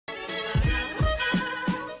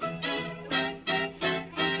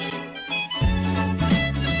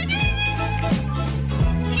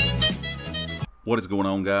What is going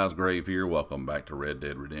on, guys? Grave here. Welcome back to Red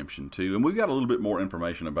Dead Redemption 2. And we've got a little bit more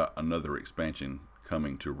information about another expansion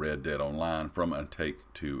coming to Red Dead Online from a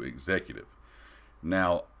Take-Two executive.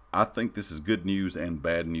 Now, I think this is good news and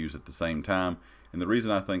bad news at the same time. And the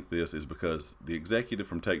reason I think this is because the executive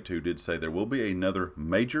from Take-Two did say there will be another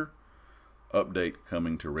major update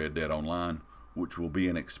coming to Red Dead Online, which will be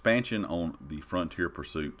an expansion on the Frontier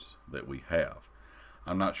Pursuits that we have.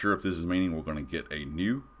 I'm not sure if this is meaning we're going to get a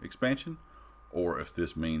new expansion, or if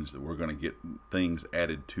this means that we're going to get things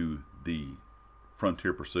added to the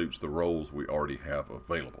Frontier Pursuits, the roles we already have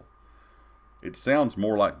available. It sounds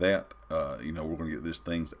more like that. We're going to get these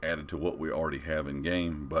things added to what we already have in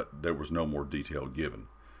game, but there was no more detail given.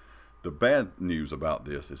 The bad news about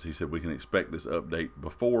this is he said we can expect this update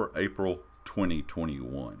before April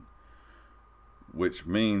 2021. Which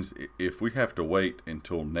means if we have to wait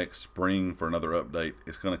until next spring for another update,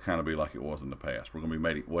 it's going to kind of be like it was in the past. We're going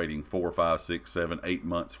to be waiting 4, 5, 6, 7, 8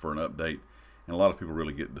 months for an update. And a lot of people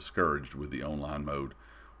really get discouraged with the online mode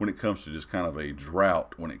when it comes to just kind of a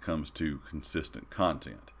drought when it comes to consistent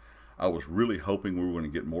content. I was really hoping we were going to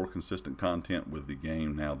get more consistent content with the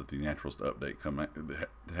game now that the Naturalist update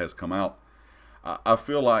has come out. I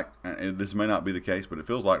feel like, and this may not be the case, but it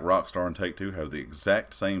feels like Rockstar and Take-Two have the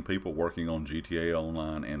exact same people working on GTA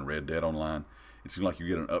Online and Red Dead Online. It seems like you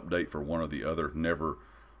get an update for one or the other, never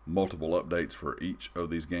multiple updates for each of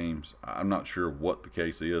these games. I'm not sure what the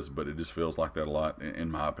case is, but it just feels like that a lot, in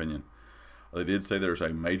my opinion. They did say there's a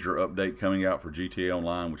major update coming out for GTA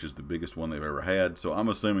Online, which is the biggest one they've ever had, so I'm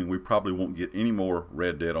assuming we probably won't get any more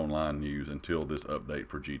Red Dead Online news until this update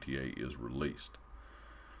for GTA is released.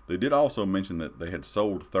 They did also mention that they had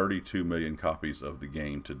sold 32 million copies of the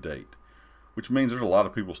game to date, which means there's a lot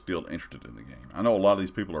of people still interested in the game. I know a lot of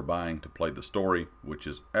these people are buying to play the story, which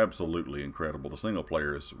is absolutely incredible. The single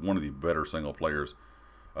player is one of the better single players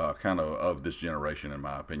of this generation, in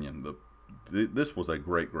my opinion. This was a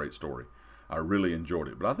great story. I really enjoyed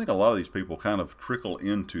it. But I think a lot of these people kind of trickle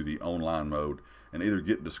into the online mode and either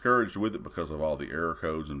get discouraged with it because of all the error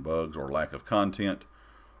codes and bugs or lack of content,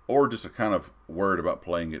 or just are kind of worried about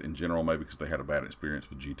playing it in general, maybe because they had a bad experience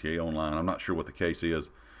with GTA Online. I'm not sure what the case is,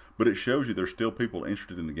 but it shows you there's still people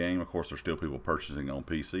interested in the game. Of course, there's still people purchasing on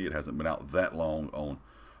PC. It hasn't been out that long on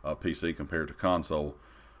PC compared to console.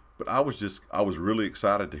 But I was really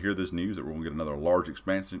excited to hear this news that we're going to get another large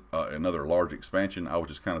expansion. I was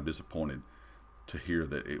just kind of disappointed to hear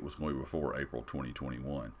that it was going to be before April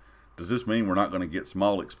 2021. Does this mean we're not going to get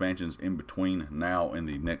small expansions in between now and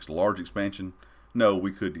the next large expansion? No,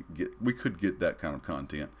 we could get that kind of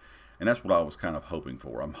content, and that's what I was kind of hoping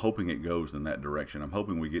for. I'm hoping it goes in that direction. I'm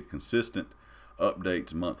hoping we get consistent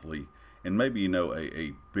updates monthly, and maybe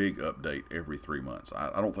a big update every 3 months.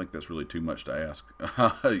 I don't think that's really too much to ask.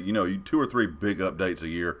 2 or 3 big updates a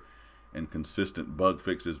year and consistent bug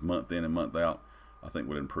fixes month in and month out, I think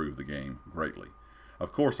would improve the game greatly.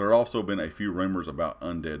 Of course, there have also been a few rumors about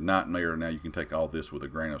Undead Nightmare. Now, you can take all this with a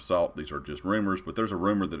grain of salt. These are just rumors, but there's a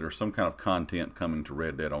rumor that there's some kind of content coming to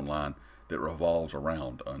Red Dead Online that revolves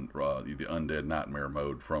around the Undead Nightmare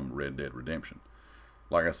mode from Red Dead Redemption.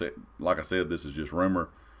 Like I said, this is just rumor,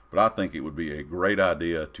 but I think it would be a great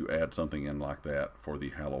idea to add something in like that for the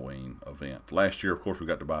Halloween event. Last year, of course, we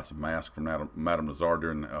got to buy some masks from Madame Nazar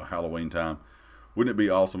during Halloween time. Wouldn't it be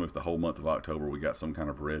awesome if the whole month of October we got some kind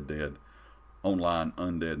of Red Dead Online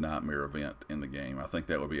Undead Nightmare event in the game? I think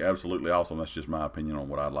that would be absolutely awesome. That's just my opinion on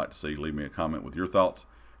what I'd like to see. Leave me a comment with your thoughts.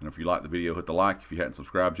 And if you like the video, hit the like. If you hadn't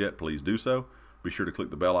subscribed yet, please do so. Be sure to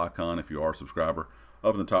click the bell icon if you are a subscriber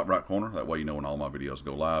up in the top right corner. That way you know when all my videos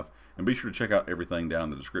go live. And be sure to check out everything down in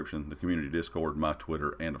the description, the community Discord, my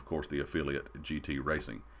Twitter, and of course the affiliate GT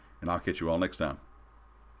Racing. And I'll catch you all next time.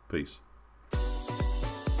 Peace.